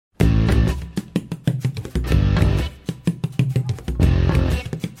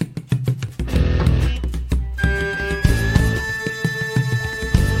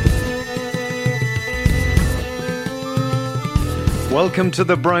Welcome to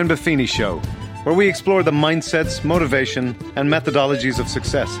the Brian Buffini Show, where we explore the mindsets, motivation, and methodologies of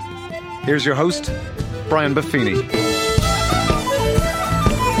success. Here's your host, Brian Buffini.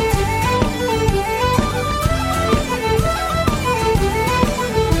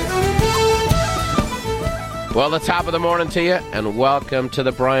 Well, the top of the morning to you, and welcome to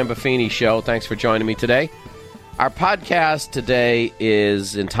the Brian Buffini Show. Thanks for joining me today. Our podcast today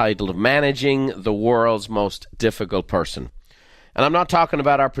is entitled Managing the World's Most Difficult Person. And I'm not talking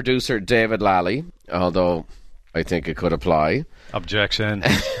about our producer, David Lally, although I think it could apply. Objection.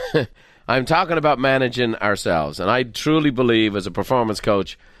 I'm talking about managing ourselves. And I truly believe, as a performance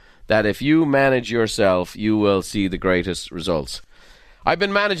coach, that if you manage yourself, you will see the greatest results. I've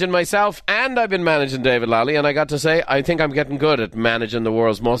been managing myself, and I've been managing David Lally, and I got to say, I think I'm getting good at managing the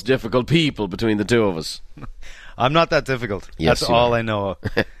world's most difficult people between the two of us. I'm not that difficult. Yes, that's all I know.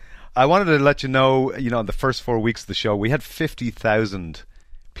 I wanted to let you know, the first 4 weeks of the show, we had 50,000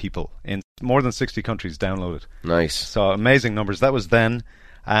 people in more than 60 countries downloaded. Nice. So amazing numbers. That was then.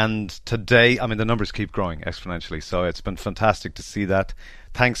 And today, the numbers keep growing exponentially. So it's been fantastic to see that.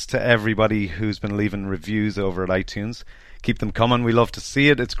 Thanks to everybody who's been leaving reviews over at iTunes. Keep them coming. We love to see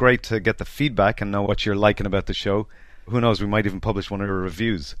it. It's great to get the feedback and know what you're liking about the show. Who knows, we might even publish one of your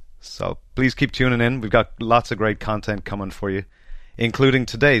reviews. So please keep tuning in. We've got lots of great content coming for you, including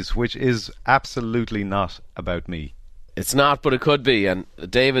today's, which is absolutely not about me. It's not, but it could be. And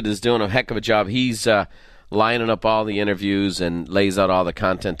David is doing a heck of a job. He's lining up all the interviews and lays out all the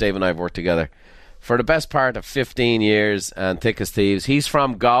content. Dave and I have worked together for the best part of 15 years and thick as thieves. He's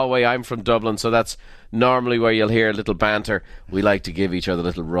from Galway, I'm from Dublin, so that's normally where you'll hear a little banter. We like to give each other a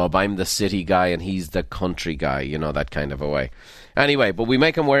little rub. I'm the city guy and he's the country guy, that kind of a way. Anyway, but we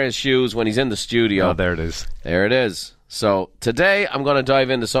make him wear his shoes when he's in the studio. Oh, there it is. There it is. So today I'm going to dive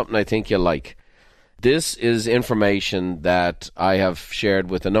into something I think you'll like. This is information that I have shared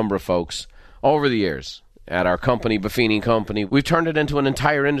with a number of folks over the years at our company, Buffini Company. We've turned it into an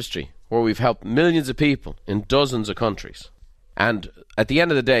entire industry where we've helped millions of people in dozens of countries. And at the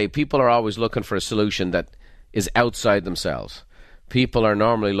end of the day, people are always looking for a solution that is outside themselves. People are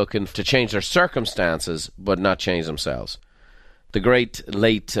normally looking to change their circumstances, but not change themselves. The great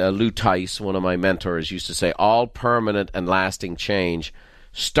late Lou Tice, one of my mentors, used to say, all permanent and lasting change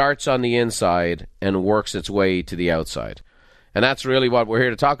starts on the inside and works its way to the outside. And that's really what we're here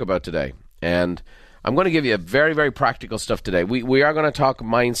to talk about today. And I'm going to give you very, very practical stuff today. We are going to talk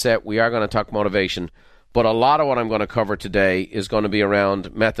mindset. We are going to talk motivation. But a lot of what I'm going to cover today is going to be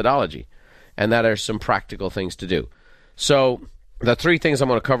around methodology. And that are some practical things to do. So the 3 things I'm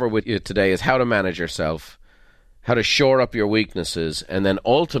going to cover with you today is how to manage yourself, how to shore up your weaknesses, and then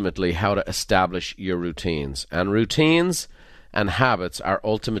ultimately how to establish your routines. And routines and habits are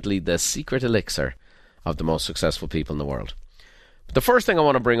ultimately the secret elixir of the most successful people in the world. But the first thing I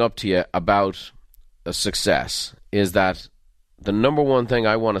want to bring up to you about success is that the number one thing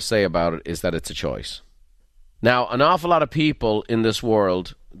I want to say about it is that it's a choice. Now, an awful lot of people in this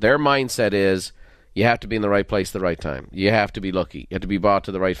world, their mindset is you have to be in the right place at the right time. You have to be lucky. You have to be brought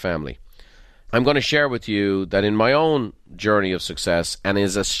to the right family. I'm going to share with you that in my own journey of success and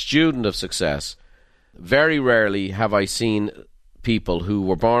as a student of success, very rarely have I seen people who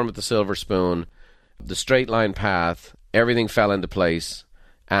were born with the silver spoon, the straight line path, everything fell into place,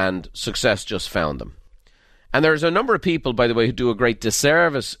 and success just found them. And there's a number of people, by the way, who do a great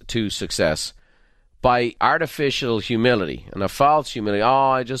disservice to success by artificial humility and a false humility. Oh,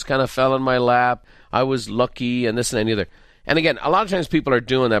 I just kind of fell in my lap. I was lucky and this and any other. And again, a lot of times people are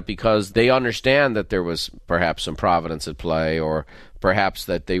doing that because they understand that there was perhaps some providence at play, or perhaps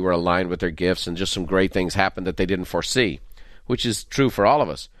that they were aligned with their gifts and just some great things happened that they didn't foresee, which is true for all of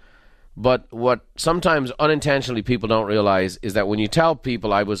us. But what sometimes unintentionally people don't realize is that when you tell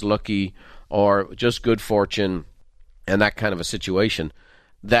people I was lucky or just good fortune and that kind of a situation,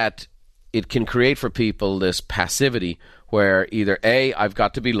 that it can create for people this passivity where either A, I've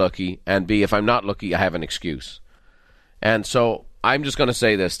got to be lucky, and B, if I'm not lucky, I have an excuse. And so I'm just going to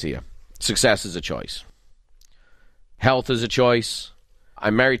say this to you. Success is a choice. Health is a choice.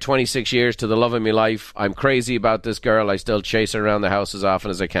 I'm married 26 years to the love of my life. I'm crazy about this girl. I still chase her around the house as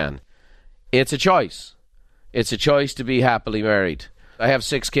often as I can. It's a choice. It's a choice to be happily married. I have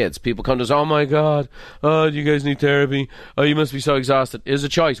 6 kids. People come to us, oh my God, oh, you guys need therapy. Oh, you must be so exhausted. It's a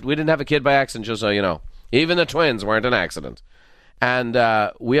choice. We didn't have a kid by accident, just so you know. Even the twins weren't an accident. And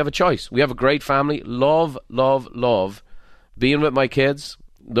we have a choice. We have a great family. Love, love, love being with my kids.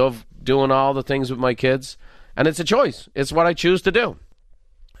 Love doing all the things with my kids. And it's a choice. It's what I choose to do.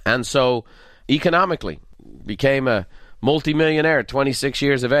 And so, economically, became a multi-millionaire at 26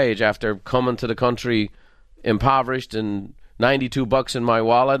 years of age after coming to the country impoverished and $92 in my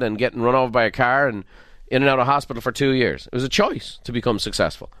wallet and getting run over by a car and in and out of hospital for 2 years. It was a choice to become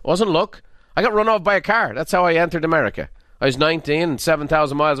successful. It wasn't luck. I got run over by a car. That's how I entered America. I was 19 and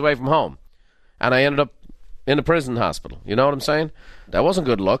 7,000 miles away from home. And I ended up in a prison hospital. You know what I'm saying? That wasn't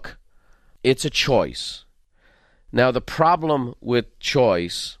good luck. It's a choice. Now, the problem with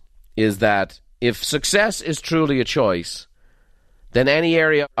choice is that if success is truly a choice, then any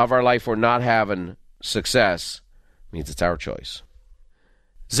area of our life we're not having success means it's our choice.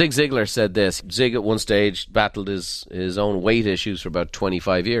 Zig Ziglar said this. Zig at one stage battled his own weight issues for about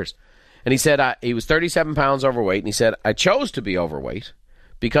 25 years. And he said he was 37 pounds overweight, and he said, I chose to be overweight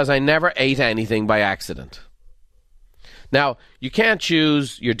because I never ate anything by accident. Now, you can't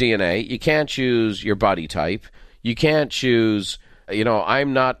choose your DNA. You can't choose your body type. You can't choose,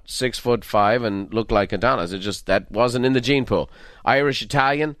 I'm not 6'5" and look like Adonis. It just, that wasn't in the gene pool. Irish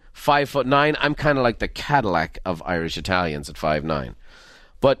Italian, 5'9". I'm kind of like the Cadillac of Irish Italians at 5'9".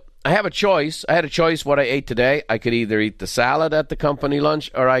 But I have a choice. I had a choice what I ate today. I could either eat the salad at the company lunch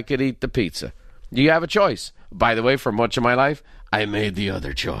or I could eat the pizza. You have a choice. By the way, for much of my life, I made the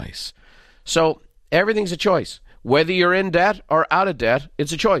other choice. So everything's a choice. Whether you're in debt or out of debt,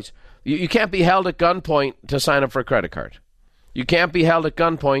 it's a choice. You can't be held at gunpoint to sign up for a credit card. You can't be held at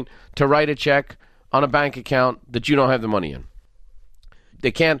gunpoint to write a check on a bank account that you don't have the money in. They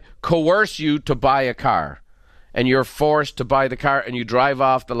can't coerce you to buy a car. And you're forced to buy the car and you drive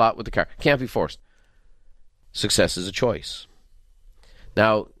off the lot with the car. Can't be forced. Success is a choice.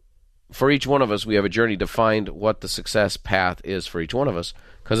 Now, for each one of us, we have a journey to find what the success path is for each one of us,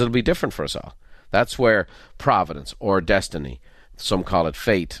 because it'll be different for us all. That's where providence or destiny, some call it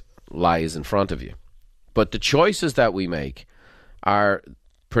fate, lies in front of you. But the choices that we make are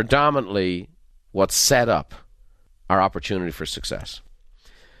predominantly what set up our opportunity for success.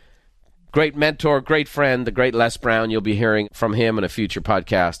 Great mentor, great friend, the great Les Brown, you'll be hearing from him in a future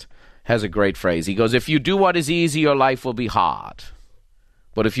podcast, has a great phrase. He goes, if you do what is easy, your life will be hard.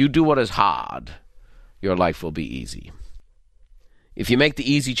 But if you do what is hard, your life will be easy. If you make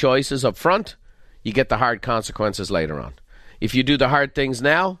the easy choices up front, you get the hard consequences later on. If you do the hard things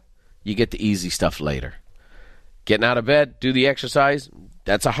now, you get the easy stuff later. Getting out of bed, do the exercise,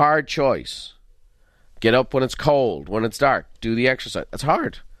 that's a hard choice. Get up when it's cold, when it's dark, do the exercise. That's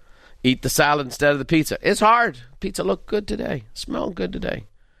hard. Eat the salad instead of the pizza. It's hard. Pizza looked good today. Smelled good today.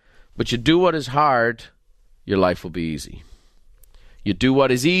 But you do what is hard, your life will be easy. You do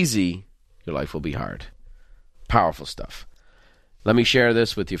what is easy, your life will be hard. Powerful stuff. Let me share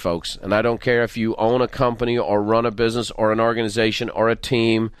this with you, folks. And I don't care if you own a company or run a business or an organization or a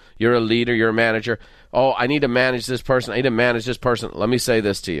team. You're a leader. You're a manager. Oh, I need to manage this person. I need to manage this person. Let me say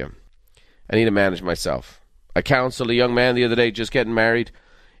this to you. I need to manage myself. I counseled a young man the other day just getting married.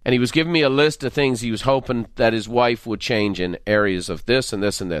 And he was giving me a list of things he was hoping that his wife would change in areas of this and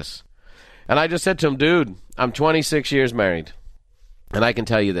this and this. And I just said to him, dude, I'm 26 years married. And I can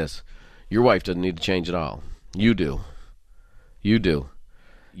tell you this. Your wife doesn't need to change at all. You do. You do.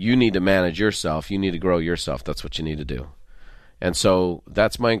 You need to manage yourself. You need to grow yourself. That's what you need to do. And so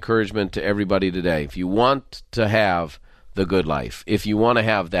that's my encouragement to everybody today. If you want to have the good life, if you want to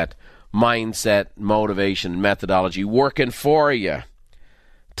have that mindset, motivation, methodology working for you,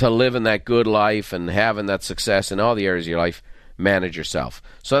 to live in that good life and having that success in all the areas of your life, manage yourself.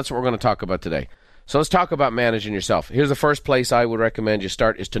 So that's what we're going to talk about today. So let's talk about managing yourself. Here's the first place I would recommend you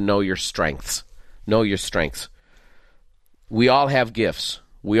start is to know your strengths. Know your strengths. We all have gifts.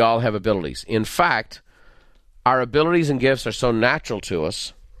 We all have abilities. In fact, our abilities and gifts are so natural to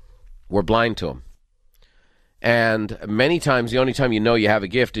us, we're blind to them. And many times, the only time you know you have a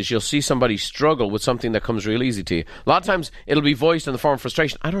gift is you'll see somebody struggle with something that comes real easy to you. A lot of times, it'll be voiced in the form of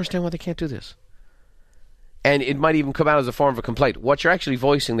frustration. I don't understand why they can't do this. And it might even come out as a form of a complaint. What you're actually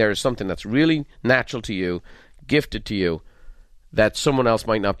voicing there is something that's really natural to you, gifted to you, that someone else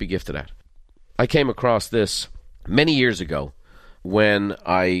might not be gifted at. I came across this many years ago when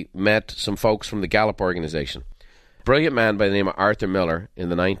I met some folks from the Gallup organization. A brilliant man by the name of Arthur Miller in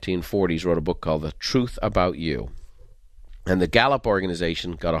the 1940s wrote a book called The Truth About You. And the Gallup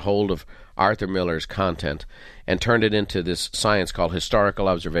organization got a hold of Arthur Miller's content and turned it into this science called historical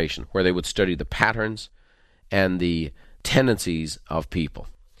observation, where they would study the patterns and the tendencies of people.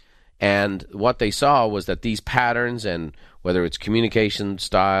 And what they saw was that these patterns, and whether it's communication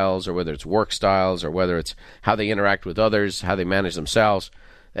styles or whether it's work styles or whether it's how they interact with others, how they manage themselves,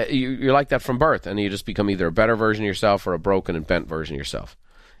 you're like that from birth, and you just become either a better version of yourself or a broken and bent version of yourself.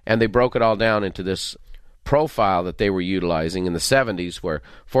 And they broke it all down into this profile that they were utilizing in the 70s, where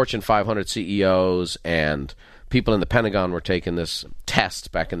Fortune 500 CEOs and People in the Pentagon were taking this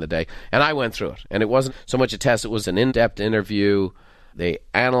test back in the day, and I went through it. And it wasn't so much a test, it was an in-depth interview. They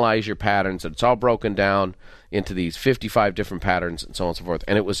analyze your patterns, and it's all broken down into these 55 different patterns and so on and so forth.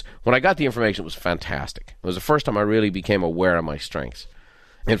 And it was, when I got the information, it was fantastic. It was the first time I really became aware of my strengths.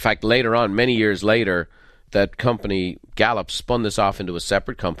 In fact, later on, many years later, that company, Gallup, spun this off into a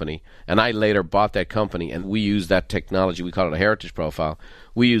separate company, and I later bought that company, and we use that technology. We call it a heritage profile.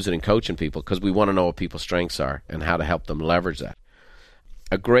 We use it in coaching people because we want to know what people's strengths are and how to help them leverage that.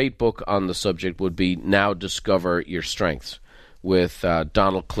 A great book on the subject would be Now Discover Your Strengths with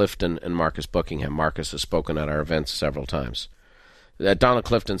Donald Clifton and Marcus Buckingham. Marcus has spoken at our events several times. Donald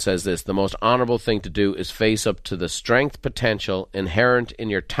Clifton says this: the most honorable thing to do is face up to the strength potential inherent in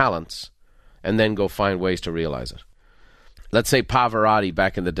your talents and then go find ways to realize it. Let's say Pavarotti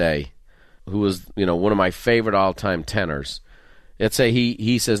back in the day, who was, one of my favorite all-time tenors. Let's say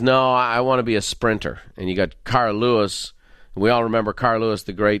he says, no, I want to be a sprinter. And you got Carl Lewis. We all remember Carl Lewis,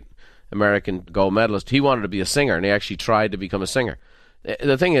 the great American gold medalist. He wanted to be a singer, and he actually tried to become a singer.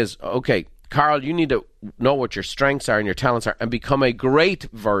 The thing is, okay, Carl, you need to know what your strengths are and your talents are and become a great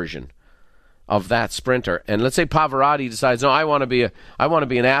version of that sprinter. And let's say Pavarotti decides, no, I want to be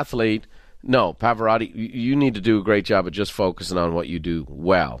an athlete. No, Pavarotti, you need to do a great job of just focusing on what you do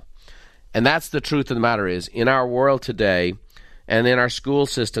well. And that's the truth of the matter is, in our world today and in our school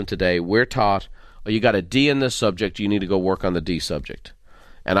system today, we're taught, you got a D in this subject, you need to go work on the D subject.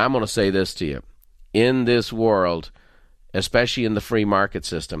 And I'm going to say this to you. In this world, especially in the free market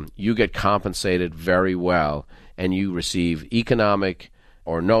system, you get compensated very well and you receive economic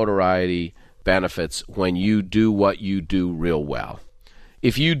or notoriety benefits when you do what you do real well.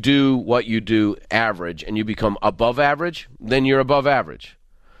 If you do what you do average and you become above average, then you're above average.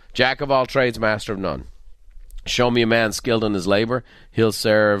 Jack of all trades, master of none. Show me a man skilled in his labor, he'll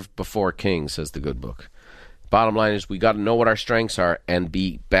serve before kings, says the good book. Bottom line is we got to know what our strengths are and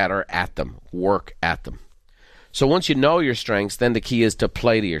be better at them, work at them. So once you know your strengths, then the key is to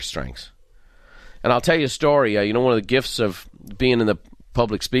play to your strengths. And I'll tell you a story. One of the gifts of being in the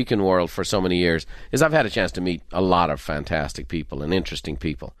public speaking world for so many years is I've had a chance to meet a lot of fantastic people and interesting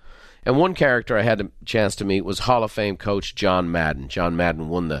people. And one character I had a chance to meet was Hall of Fame coach John Madden. John Madden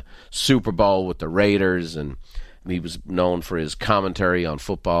won the Super Bowl with the Raiders, and he was known for his commentary on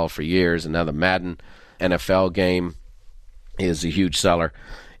football for years, and now the Madden NFL game is a huge seller.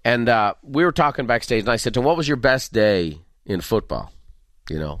 And we were talking backstage, and I said to him, what was your best day in football?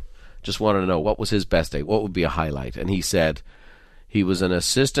 Just wanted to know what was his best day. What would be a highlight? And he said he was an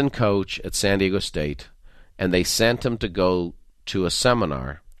assistant coach at San Diego State, and they sent him to go to a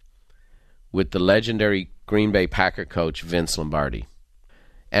seminar with the legendary Green Bay Packer coach Vince Lombardi.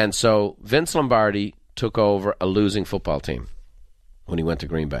 And so Vince Lombardi took over a losing football team when he went to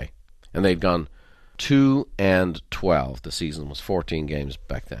Green Bay. And they'd gone 2-12. The season was 14 games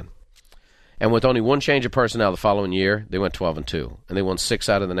back then. And with only one change of personnel the following year, they went 12-2. And they won 6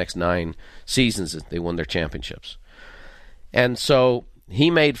 out of the next 9 seasons. They won their championships. And so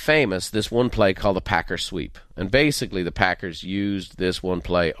he made famous this one play called the Packer sweep. And basically the Packers used this one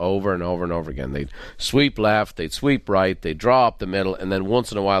play over and over and over again. They'd sweep left, they'd sweep right, they'd draw up the middle, and then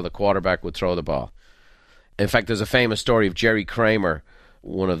once in a while the quarterback would throw the ball. In fact, there's a famous story of Jerry Kramer,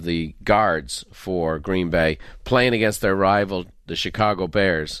 one of the guards for Green Bay, playing against their rival, the Chicago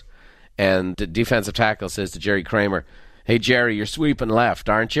Bears. And the defensive tackle says to Jerry Kramer, "Hey, Jerry, you're sweeping left,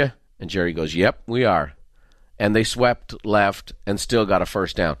 aren't you?" And Jerry goes, "Yep, we are." And they swept left and still got a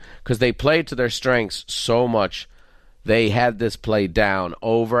first down because they played to their strengths so much. They had this play down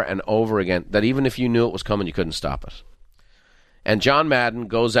over and over again that even if you knew it was coming, you couldn't stop it. And John Madden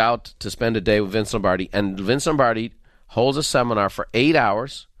goes out to spend a day with Vince Lombardi, and Vince Lombardi holds a seminar for 8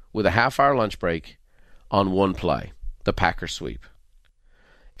 hours with a half-hour lunch break on one play, the Packer sweep.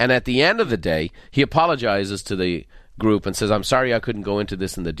 And at the end of the day, he apologizes to the group and says, "I'm sorry I couldn't go into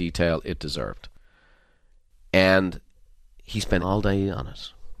this in the detail it deserved." And he spent all day on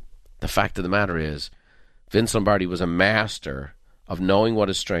it. The fact of the matter is, Vince Lombardi was a master of knowing what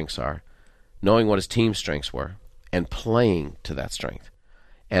his strengths are, knowing what his team's strengths were, and playing to that strength.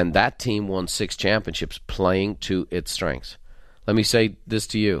 And that team won 6 championships playing to its strengths. Let me say this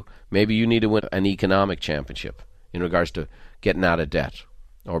to you. Maybe you need to win an economic championship in regards to getting out of debt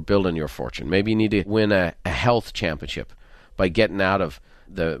or building your fortune. Maybe you need to win a health championship by getting out of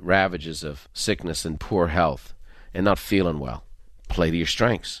the ravages of sickness and poor health and not feeling well. Play to your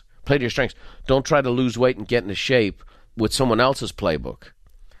strengths. Play to your strengths. Don't try to lose weight and get into shape with someone else's playbook.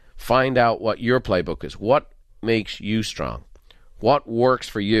 Find out what your playbook is. What makes you strong? What works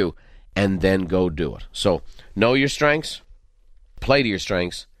for you? And then go do it. So know your strengths, play to your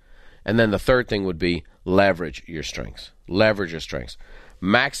strengths, And then the third thing would be leverage your strengths. Leverage your strengths.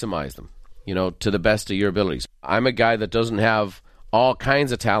 Maximize them, to the best of your abilities. I'm a guy that doesn't have all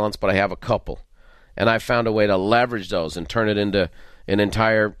kinds of talents, but I have a couple. And I found a way to leverage those and turn it into an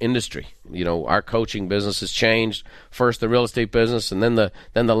entire industry. Our coaching business has changed. First the real estate business, and then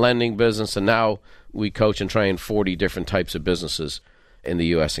the lending business, and now we coach and train 40 different types of businesses in the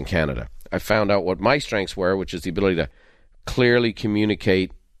U.S. and Canada. I found out what my strengths were, which is the ability to clearly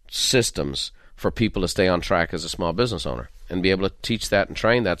communicate systems for people to stay on track as a small business owner and be able to teach that and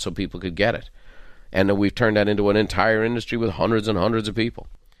train that so people could get it. And then we've turned that into an entire industry with hundreds and hundreds of people.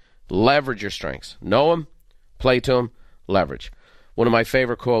 Leverage your strengths. Know them, play to them, leverage. One of my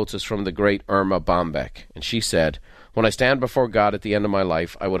favorite quotes is from the great Irma Bombeck, and she said, "When I stand before God at the end of my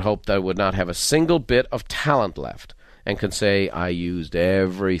life, I would hope that I would not have a single bit of talent left and can say, I used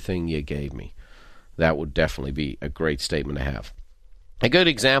everything you gave me." That would definitely be a great statement to have. A good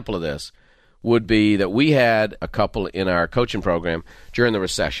example of this would be that we had a couple in our coaching program during the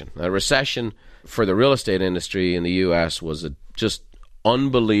recession. The recession for the real estate industry in the U.S. was a just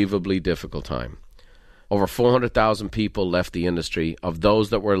unbelievably difficult time. Over 400,000 people left the industry. Of those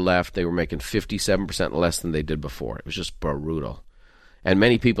that were left, they were making 57% less than they did before. It was just brutal. And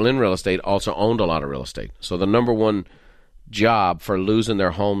many people in real estate also owned a lot of real estate. So the number one job for losing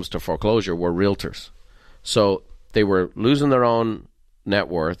their homes to foreclosure were realtors. So they were losing their own net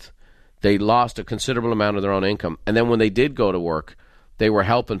worth. They lost a considerable amount of their own income. And then when they did go to work, they were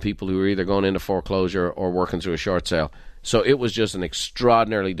helping people who were either going into foreclosure or working through a short sale. So it was just an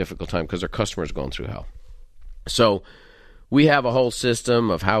extraordinarily difficult time because their customers were going through hell. So we have a whole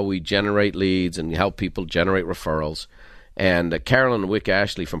system of how we generate leads and help people generate referrals. And Carolyn and Wick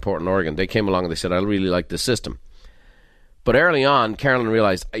Ashley from Portland, Oregon, they came along and they said, I really like this system. But early on, Carolyn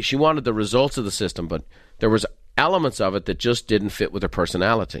realized she wanted the results of the system, but there was elements of it that just didn't fit with her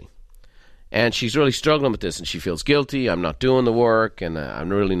personality. And she's really struggling with this, and she feels guilty. I'm not doing the work, and I'm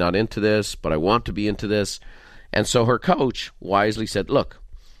really not into this, but I want to be into this. And so her coach wisely said, look,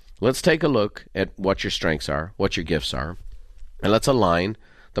 let's take a look at what your strengths are, what your gifts are, and let's align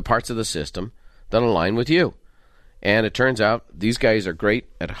the parts of the system that align with you. And it turns out these guys are great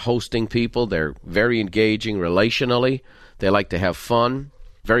at hosting people. They're very engaging relationally. They like to have fun,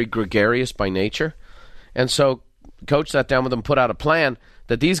 very gregarious by nature. And so Coach sat down with them, put out a plan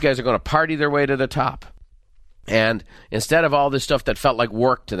that these guys are going to party their way to the top. And instead of all this stuff that felt like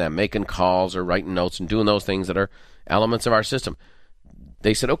work to them, making calls or writing notes and doing those things that are elements of our system,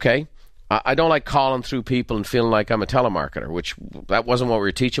 they said, okay, I don't like calling through people and feeling like I'm a telemarketer, which that wasn't what we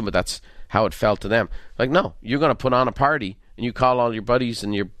were teaching, but that's how it felt to them. Like, no, you're going to put on a party and you call all your buddies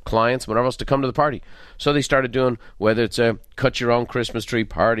and your clients, whatever else, to come to the party. So they started doing, whether it's a cut your own Christmas tree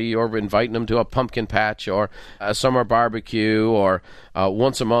party or inviting them to a pumpkin patch or a summer barbecue, or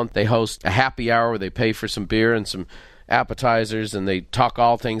once a month they host a happy hour where they pay for some beer and some appetizers and they talk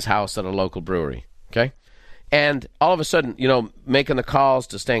all things house at a local brewery. Okay? And all of a sudden, making the calls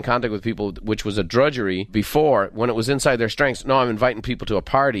to stay in contact with people, which was a drudgery before, when it was inside their strengths, no, I'm inviting people to a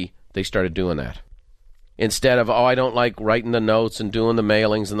party, they started doing that. Instead of, I don't like writing the notes and doing the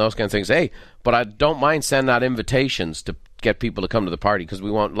mailings and those kinds of things. Hey, but I don't mind sending out invitations to get people to come to the party because we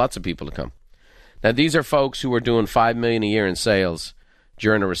want lots of people to come. Now, these are folks who were doing $5 million a year in sales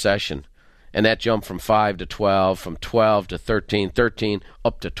during a recession. And that jumped from 5 to 12, from 12 to 13, 13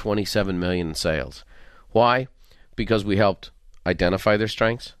 up to $27 million in sales. Why? Because we helped identify their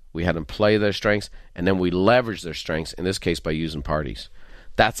strengths, we had them play their strengths, and then we leveraged their strengths, in this case by using parties.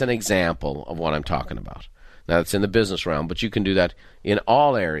 That's an example of what I'm talking about. Now, it's in the business realm, but you can do that in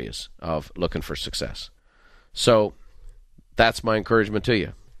all areas of looking for success. So that's my encouragement to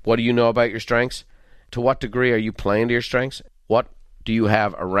you. What do you know about your strengths? To what degree are you playing to your strengths? What do you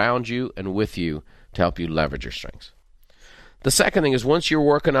have around you and with you to help you leverage your strengths? The second thing is, once you're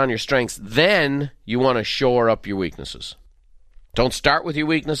working on your strengths, then you want to shore up your weaknesses. Don't start with your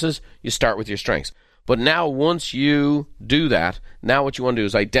weaknesses, you start with your strengths. But now, once you do that, now what you want to do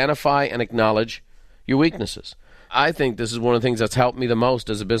is identify and acknowledge your weaknesses. I think this is one of the things that's helped me the most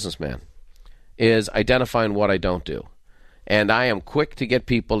as a businessman, is identifying what I don't do. And I am quick to get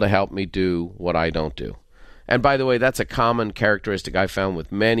people to help me do what I don't do. And by the way, that's a common characteristic I found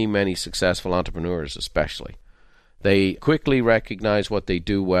with many, many successful entrepreneurs especially. They quickly recognize what they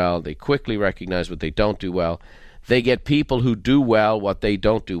do well. They quickly recognize what they don't do well. They get people who do well what they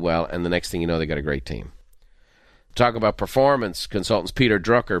don't do well, and the next thing you know, they got a great team. Talk about performance consultants. Peter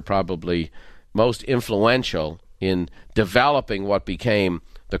Drucker, probably most influential in developing what became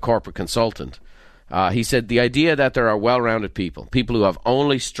the corporate consultant. He said, the idea that there are well-rounded people who have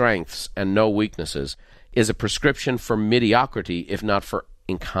only strengths and no weaknesses, is a prescription for mediocrity, if not for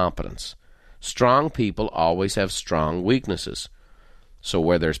incompetence. Strong people always have strong weaknesses. So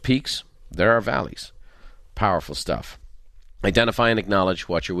where there's peaks, there are valleys. Powerful stuff. Identify and acknowledge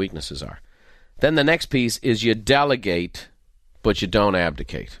what your weaknesses are. Then the next piece is you delegate, but you don't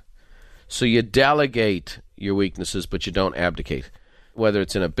abdicate. So you delegate your weaknesses, but you don't abdicate. Whether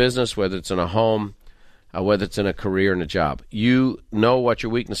it's in a business, whether it's in a home, whether it's in a career and a job. You know what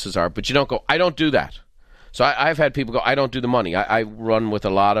your weaknesses are, but you don't go, I don't do that. So I've had people go, I don't do the money. I run with a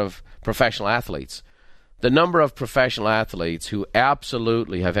lot of professional athletes. The number of professional athletes who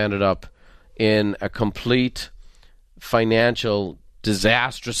absolutely have ended up in a complete financial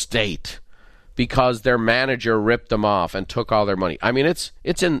disastrous state because their manager ripped them off and took all their money. I mean, it's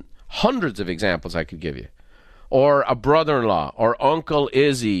in hundreds of examples I could give you. Or a brother-in-law or Uncle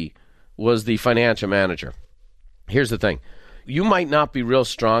Izzy was the financial manager. Here's the thing. You might not be real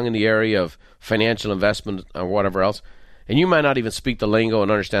strong in the area of financial investment or whatever else, and you might not even speak the lingo and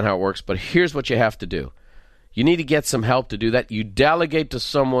understand how it works, but here's what you have to do. You need to get some help to do that. You delegate to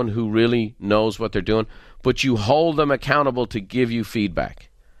someone who really knows what they're doing, but you hold them accountable to give you feedback.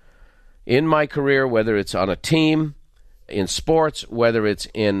 In my career, whether it's on a team, in sports, whether it's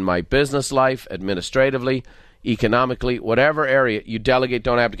in my business life, administratively, economically, whatever area, you delegate,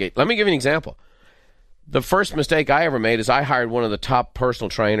 don't abdicate. Let me give you an example. The first mistake I ever made is I hired one of the top personal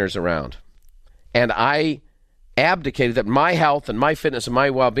trainers around. And I abdicated that my health and my fitness and my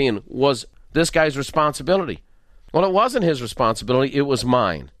well-being was this guy's responsibility. Well, it wasn't his responsibility. It was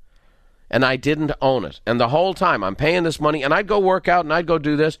mine. And I didn't own it. And the whole time I'm paying this money, and I'd go work out and I'd go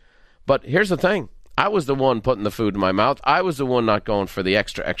do this. But here's the thing. I was the one putting the food in my mouth. I was the one not going for the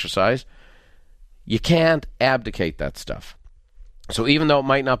extra exercise. You can't abdicate that stuff. So even though it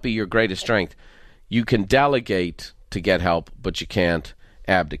might not be your greatest strength, you can delegate to get help, but you can't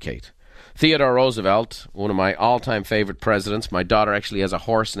abdicate. Theodore Roosevelt, one of my all-time favorite presidents, my daughter actually has a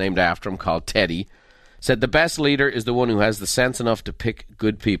horse named after him called Teddy, said the best leader is the one who has the sense enough to pick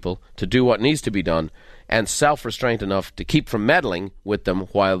good people, to do what needs to be done, and self-restraint enough to keep from meddling with them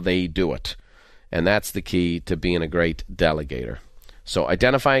while they do it. And that's the key to being a great delegator. So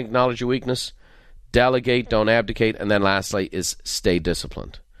identify and acknowledge your weakness, delegate, don't abdicate, and then lastly is stay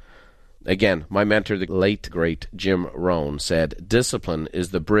disciplined. Again, my mentor, the late, great Jim Rohn, said, discipline is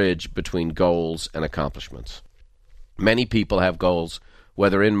the bridge between goals and accomplishments. Many people have goals,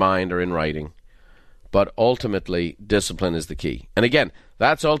 whether in mind or in writing, but ultimately, discipline is the key. And again,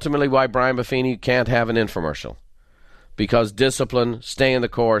 that's ultimately why Brian Buffini can't have an infomercial. Because discipline, staying the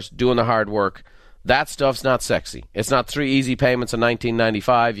course, doing the hard work, that stuff's not sexy. It's not 3 easy payments in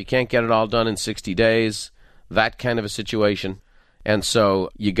 $19.95. You can't get it all done in 60 days. That kind of a situation. And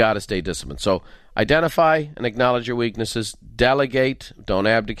so you got to stay disciplined. So identify and acknowledge your weaknesses. Delegate. Don't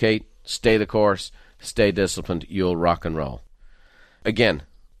abdicate. Stay the course. Stay disciplined. You'll rock and roll. Again,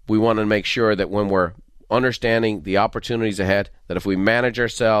 we want to make sure that when we're understanding the opportunities ahead, that if we manage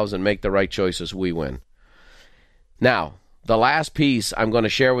ourselves and make the right choices, we win. Now, the last piece I'm going to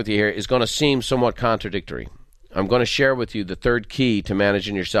share with you here is going to seem somewhat contradictory. I'm going to share with you the third key to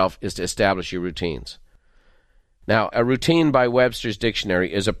managing yourself is to establish your routines. Now, a routine by Webster's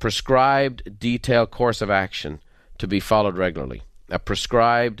Dictionary is a prescribed, detailed course of action to be followed regularly. A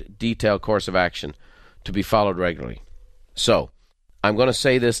prescribed, detailed course of action to be followed regularly. So, I'm going to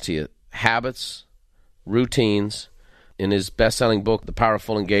say this to you. Habits, routines. In his best-selling book, The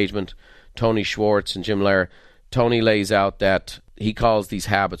Powerful Engagement, Tony Schwartz and Jim Lehrer, Tony lays out that he calls these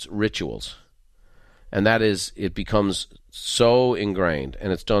habits rituals. And that is, it becomes so ingrained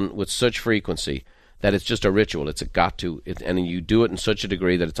and it's done with such frequency that it's just a ritual. It's a got to, and you do it in such a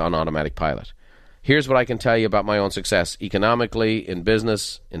degree that it's on automatic pilot. Here's what I can tell you about my own success, economically, in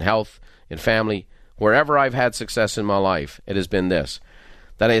business, in health, in family. Wherever I've had success in my life, it has been this,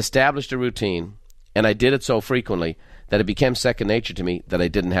 that I established a routine, and I did it so frequently that it became second nature to me that I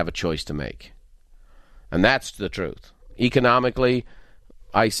didn't have a choice to make. And that's the truth. Economically,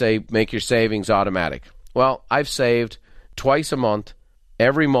 I say make your savings automatic. Well, I've saved twice a month,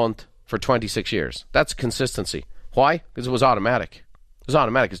 every month, for 26 years. That's consistency. Why? Because it was automatic. It was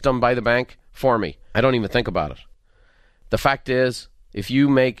automatic. It's done by the bank for me. I don't even think about it. The fact is, if you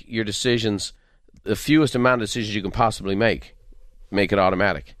make your decisions, the fewest amount of decisions you can possibly make it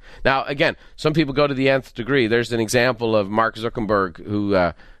automatic. Now, again, some people go to the nth degree. There's an example of Mark Zuckerberg,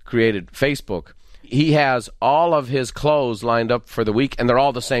 who created Facebook. He has all of his clothes lined up for the week, and they're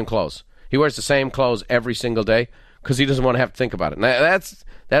all the same clothes. He wears the same clothes every single day because he doesn't want to have to think about it. Now,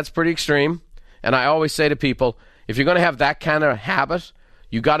 that's pretty extreme. And I always say to people, if you're going to have that kind of habit,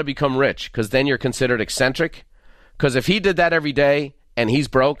 you got to become rich because then you're considered eccentric. Because if he did that every day and he's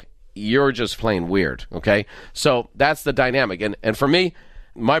broke, you're just plain weird, okay? So that's the dynamic. And for me,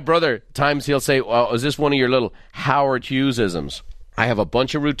 My brother, times he'll say, well, is this one of your little Howard Hughes-isms? I have a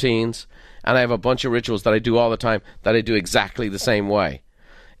bunch of routines, and I have a bunch of rituals that I do all the time that I do exactly the same way.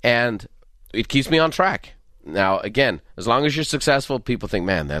 And it keeps me on track. Now, again, as long as you're successful, people think,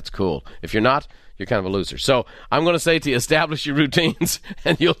 man, that's cool. If you're not, you're kind of a loser. So I'm going to say to you, establish your routines,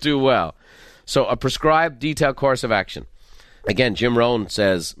 and you'll do well. So a prescribed, detailed course of action. Again, Jim Rohn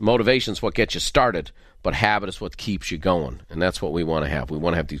says, motivation is what gets you started, but habit is what keeps you going. And that's what we want to have. We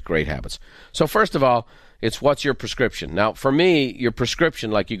want to have these great habits. So first of all, it's what's your prescription. Now, for me, your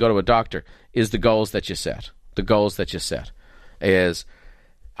prescription, like you go to a doctor, is the goals that you set. The goals that you set is,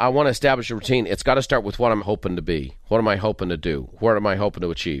 I want to establish a routine. It's got to start with what I'm hoping to be. What am I hoping to do? What am I hoping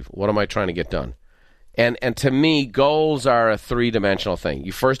to achieve? What am I trying to get done? And to me, goals are a three-dimensional thing.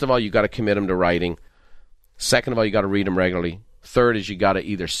 First of all, you got to commit them to writing. Second of all, you got to read them regularly. Third is you got to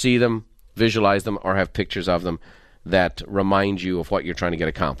either see them, visualize them, or have pictures of them that remind you of what you're trying to get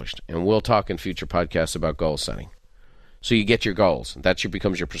accomplished. And we'll talk in future podcasts about goal setting. So you get your goals. That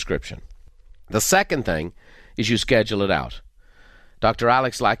becomes your prescription. The second thing is you schedule it out. Dr.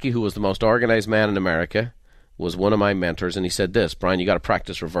 Alex Lackey, who was the most organized man in America, was one of my mentors, and he said this, Brian, you got to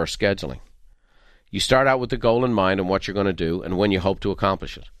practice reverse scheduling. You start out with the goal in mind and what you're going to do and when you hope to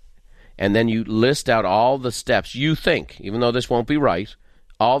accomplish it. And then you list out all the steps you think, even though this won't be right,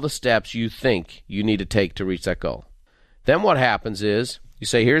 all the steps you think you need to take to reach that goal. Then what happens is you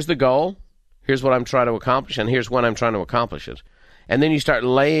say, here's the goal, here's what I'm trying to accomplish, and here's when I'm trying to accomplish it. And then you start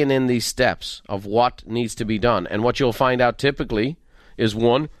laying in these steps of what needs to be done. And what you'll find out typically is,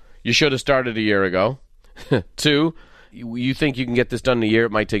 one, you should have started a year ago. Two, you think you can get this done in a year.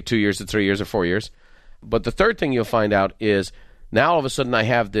 It might take 2 years or 3 years or 4 years. But the third thing you'll find out is now all of a sudden I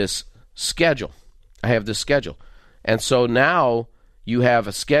have this schedule. And so now you have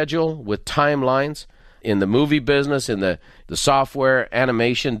a schedule with timelines. In the movie business, in the software,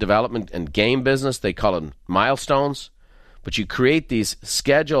 animation, development, and game business, they call them milestones. But you create these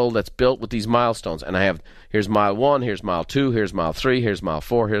schedule that's built with these milestones. And I have, here's mile 1, here's mile 2, here's mile 3, here's mile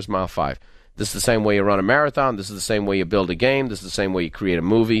 4, here's mile 5. This is the same way you run a marathon. This is the same way you build a game. This is the same way you create a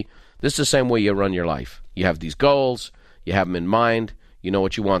movie. This is the same way you run your life. You have these goals. You have them in mind. You know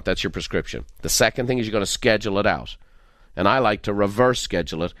what you want. That's your prescription. The second thing is you're going to schedule it out. And I like to reverse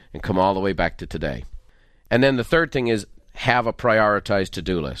schedule it and come all the way back to today. And then the third thing is have a prioritized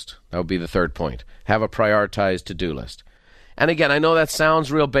to-do list. That would be the third point. Have a prioritized to-do list. And again, I know that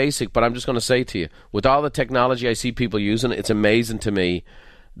sounds real basic, but I'm just going to say to you, with all the technology I see people using, it's amazing to me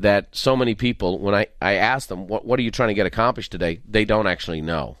that so many people, when I ask them, what are you trying to get accomplished today, they don't actually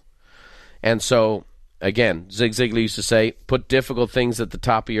know. And so, again, Zig Ziglar used to say, put difficult things at the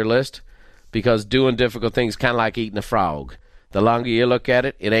top of your list, because doing difficult things is kind of like eating a frog. The longer you look at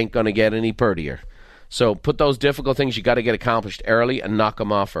it, it ain't going to get any prettier. So put those difficult things you got to get accomplished early and knock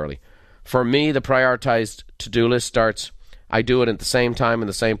them off early. For me, the prioritized to-do list starts, I do it at the same time in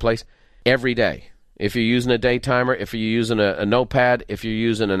the same place every day. If you're using a day timer, if you're using a notepad, if you're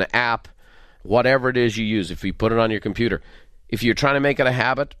using an app, whatever it is you use, if you put it on your computer, if you're trying to make it a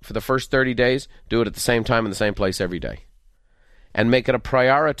habit for the first 30 days, do it at the same time in the same place every day. And make it a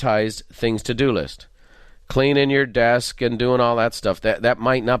prioritized things to-do list. Cleaning your desk and doing all that stuff, that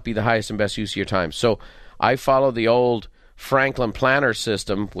might not be the highest and best use of your time. So I follow the old Franklin Planner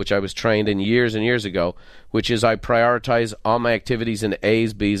system, which I was trained in years and years ago, which is I prioritize all my activities into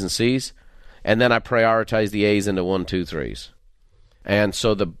A's, B's, and C's, and then I prioritize the A's into 1, 2, 3s. And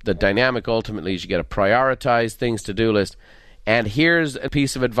so the dynamic ultimately is you get a prioritized things to-do list. And here's a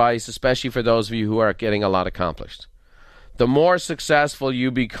piece of advice, especially for those of you who are getting a lot accomplished. The more successful you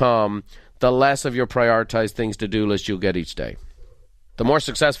become, the less of your prioritized things to-do list you'll get each day. The more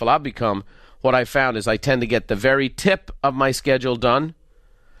successful I've become, what I found is I tend to get the very tip of my schedule done,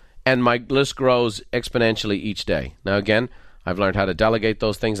 and my list grows exponentially each day. Now again, I've learned how to delegate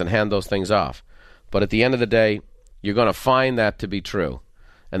those things and hand those things off. But at the end of the day, you're going to find that to be true.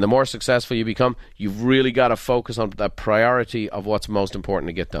 And the more successful you become, you've really got to focus on the priority of what's most important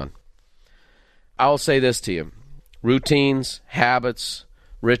to get done. I'll say this to you. Routines, habits,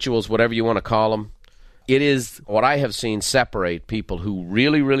 rituals, whatever you want to call them, it is what I have seen separate people who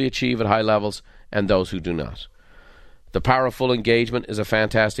really, really achieve at high levels and those who do not. The Power of Full Engagement is a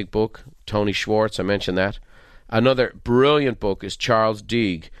fantastic book. Tony Schwartz, I mentioned that. Another brilliant book is Charles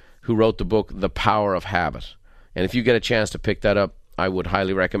Duhigg, who wrote the book The Power of Habit. And if you get a chance to pick that up, I would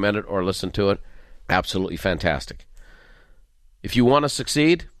highly recommend it or listen to it. Absolutely fantastic. If you want to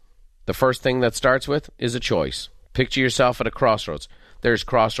succeed, the first thing that starts with is a choice. Picture yourself at a crossroads. There's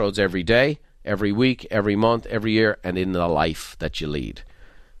crossroads every day, every week, every month, every year, and in the life that you lead.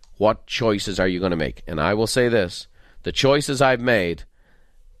 What choices are you going to make? And I will say this, the choices I've made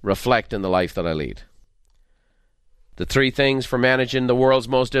reflect in the life that I lead. The 3 things for managing the world's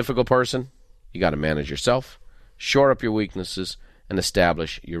most difficult person: you got to manage yourself, shore up your weaknesses, and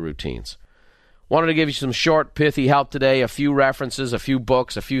establish your routines. Wanted to give you some short, pithy help today, a few references, a few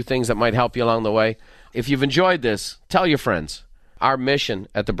books, a few things that might help you along the way. If you've enjoyed this, tell your friends. Our mission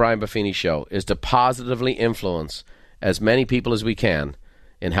at the Brian Buffini Show is to positively influence as many people as we can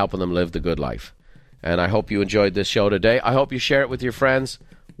in helping them live the good life. And I hope you enjoyed this show today. I hope you share it with your friends.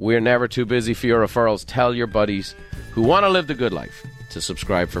 We're never too busy for your referrals. Tell your buddies who want to live the good life to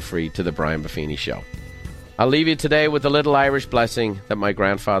subscribe for free to the Brian Buffini Show. I'll leave you today with a little Irish blessing that my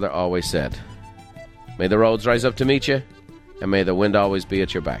grandfather always said. May the roads rise up to meet you, and may the wind always be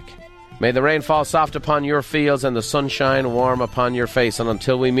at your back. May the rain fall soft upon your fields and the sunshine warm upon your face. And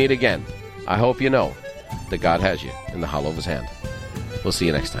until we meet again, I hope you know that God has you in the hollow of his hand. We'll see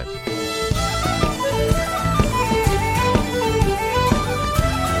you next time.